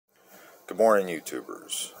Good morning,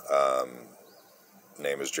 YouTubers.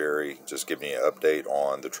 Name is Jerry. Just giving you an update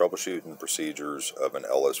on the troubleshooting procedures of an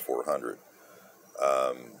LS400.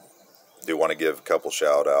 Do want to give a couple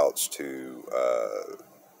shout outs to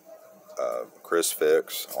Chris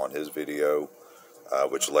Fix on his video,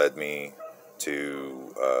 which led me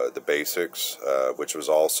to the Basics, which was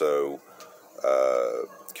also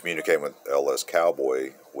communicating with LS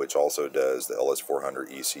Cowboy, which also does the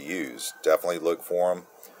LS400 ECUs. Definitely look for him.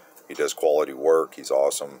 He does quality work. He's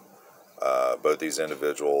awesome. Both these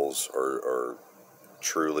individuals are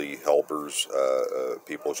truly helpers,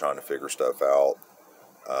 people trying to figure stuff out.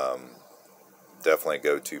 Definitely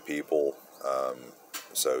go-to people.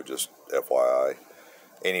 So just FYI.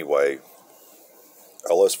 Anyway,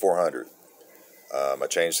 LS400. I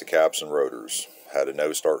changed the caps and rotors. Had a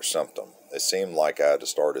no-start symptom. It seemed like I had to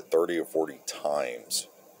start it 30 or 40 times.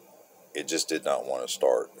 It just did not want to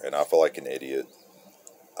start. And I feel like an idiot.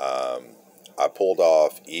 I pulled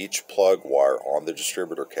off each plug wire on the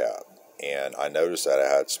distributor cap, and I noticed that it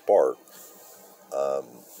had spark,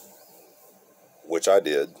 which I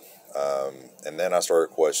did, and then I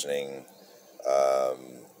started questioning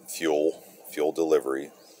fuel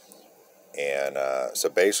delivery, and so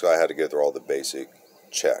basically I had to go through all the basic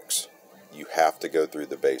checks. You have to go through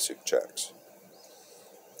the basic checks.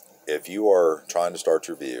 If you are trying to start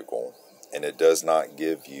your vehicle and it does not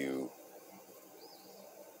give you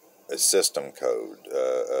a system code,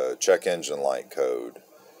 a check engine light code.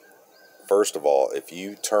 First of all, if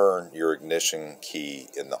you turn your ignition key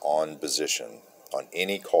in the on position on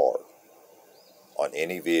any car, on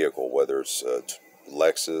any vehicle, whether it's a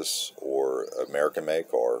Lexus or American-made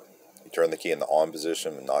car, you turn the key in the on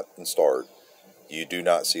position and not in start, you do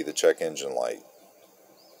not see the check engine light.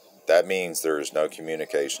 That means there is no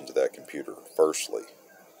communication to that computer, firstly.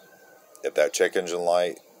 If that check engine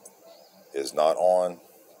light is not on,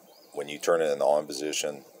 when you turn it in the on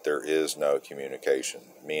position, there is no communication,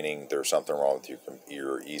 meaning there's something wrong with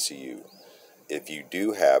your ECU. If you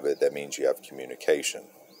do have it, that means you have communication,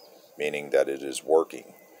 meaning that it is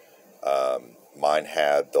working. Mine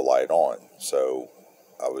had the light on, so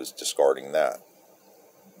I was discarding that.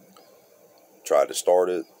 Tried to start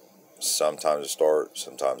it. Sometimes it start,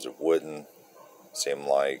 sometimes it wouldn't. Seemed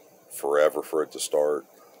like forever for it to start.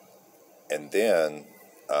 And then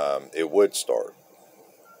it would start.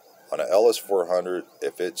 On an LS400,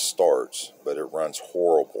 if it starts, but it runs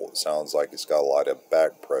horrible, it sounds like it's got a lot of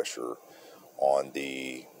back pressure on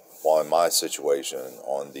the, well, in my situation,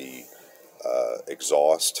 on the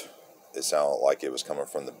exhaust. It sounded like it was coming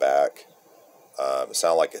from the back. It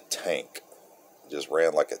sounded like a tank. It just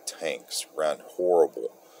ran like a tank. It ran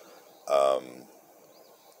horrible.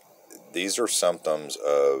 These are symptoms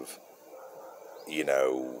of, you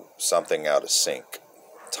know, something out of sync,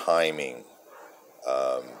 timing.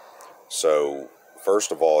 So,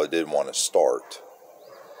 first of all, it didn't want to start.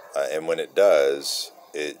 And when it does,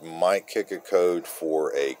 it might kick a code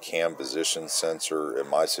for a cam position sensor. In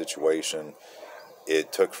my situation,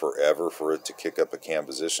 it took forever for it to kick up a cam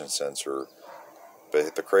position sensor.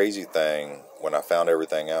 But the crazy thing, when I found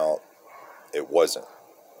everything out, it wasn't.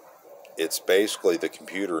 It's basically the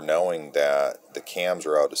computer knowing that the cams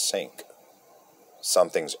are out of sync.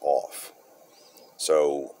 Something's off.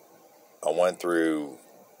 So, I went through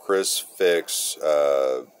Chris Fix,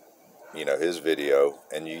 you know, his video,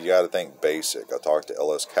 and you got to think basic. I talked to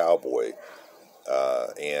LS Cowboy,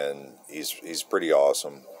 and he's pretty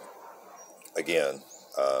awesome. Again,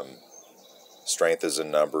 strength is in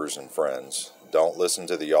numbers and friends. Don't listen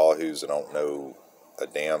to the yahoos that don't know a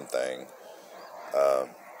damn thing.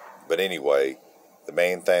 But anyway, the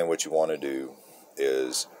main thing what you want to do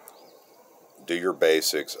is do your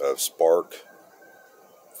basics of spark,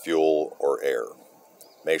 fuel, or air.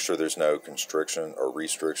 Make sure there's no constriction or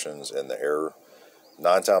restrictions in the air.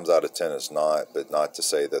 9 times out of 10 it's not, but not to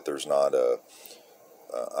say that there's not a,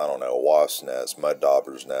 I don't know, a wasp's nest, mud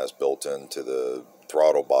dauber's nest built into the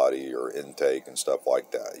throttle body or intake and stuff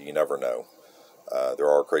like that. You never know. There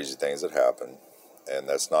are crazy things that happen, and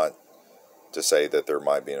that's not to say that there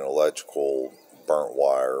might be an electrical burnt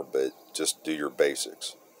wire, but just do your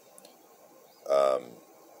basics.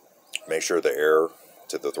 Make sure the air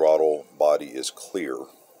to the throttle body is clear.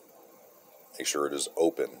 Make sure it is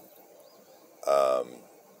open.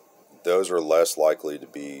 Those are less likely to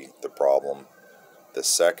be the problem. The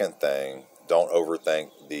second thing, don't overthink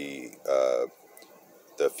the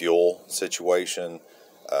fuel situation.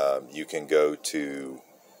 You can go to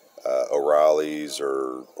O'Reilly's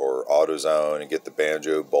or AutoZone and get the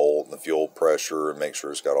banjo bolt and the fuel pressure and make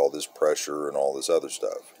sure it's got all this pressure and all this other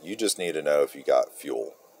stuff. You just need to know if you got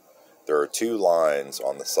fuel. There are 2 lines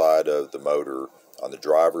on the side of the motor on the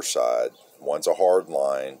driver's side. One's a hard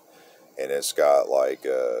line, and it's got like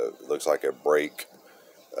looks like a brake,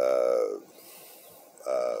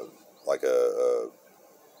 like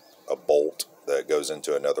a bolt that goes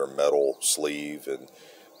into another metal sleeve, and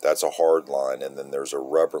that's a hard line. And then there's a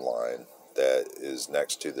rubber line that is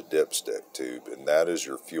next to the dipstick tube, and that is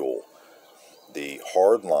your fuel. The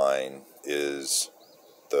hard line is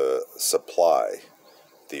the supply.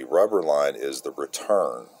 The rubber line is the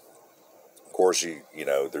return. Of course, you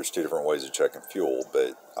know, there's two different ways of checking fuel,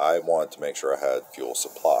 but I wanted to make sure I had fuel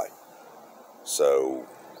supply. So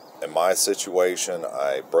in my situation,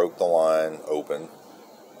 I broke the line open,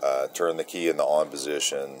 turned the key in the on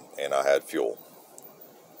position, and I had fuel.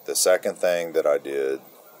 The second thing that I did,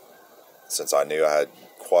 since I knew I had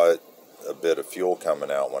quite a bit of fuel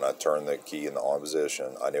coming out when I turned the key in the on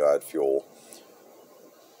position, I knew I had fuel.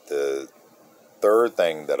 The third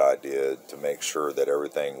thing that I did to make sure that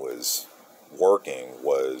everything was working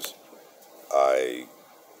was I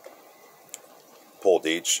pulled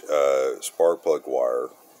each spark plug wire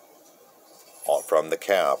from the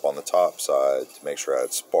cap on the top side to make sure I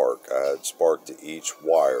had spark. I had spark to each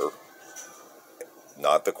wire,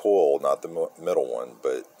 not the coil, not the middle one,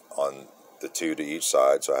 but on the two to each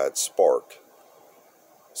side, so I had spark.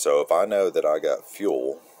 So if I know that I got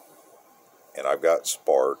fuel and I've got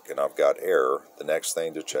spark and I've got air, the next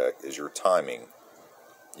thing to check is your timing.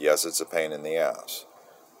 Yes, it's a pain in the ass,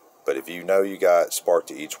 but if you know you got spark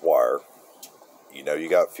to each wire, you know you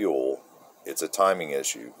got fuel, it's a timing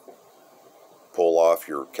issue. Pull off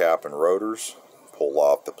your cap and rotors, pull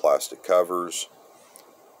off the plastic covers,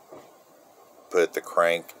 put the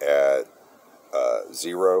crank at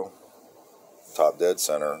 0, top dead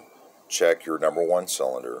center, check your number 1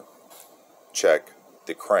 cylinder, check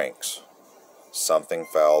the cranks. Something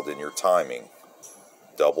fouled in your timing.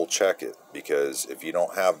 Double check it, because if you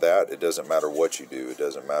don't have that, it doesn't matter what you do. It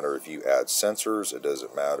doesn't matter if you add sensors. It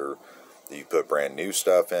doesn't matter that you put brand new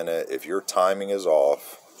stuff in it. If your timing is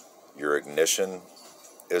off, your ignition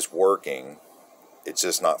is working, it's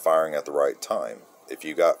just not firing at the right time. If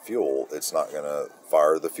you got fuel, it's not going to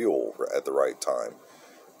fire the fuel at the right time.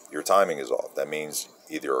 Your timing is off. That means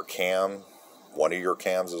either a cam, one of your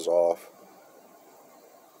cams is off,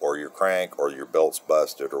 or your crank, or your belt's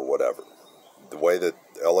busted, or whatever. The way that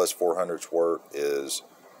LS400s work is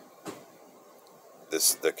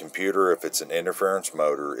the computer, if it's an interference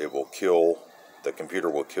motor, the computer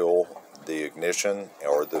will kill the ignition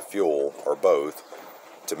or the fuel, or both,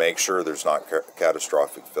 to make sure there's not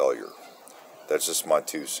catastrophic failure. That's just my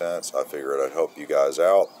 2 cents. I figured I'd help you guys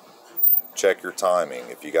out. Check your timing.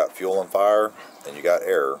 If you got fuel and fire and you got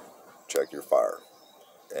air, check your fire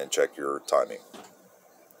and check your timing.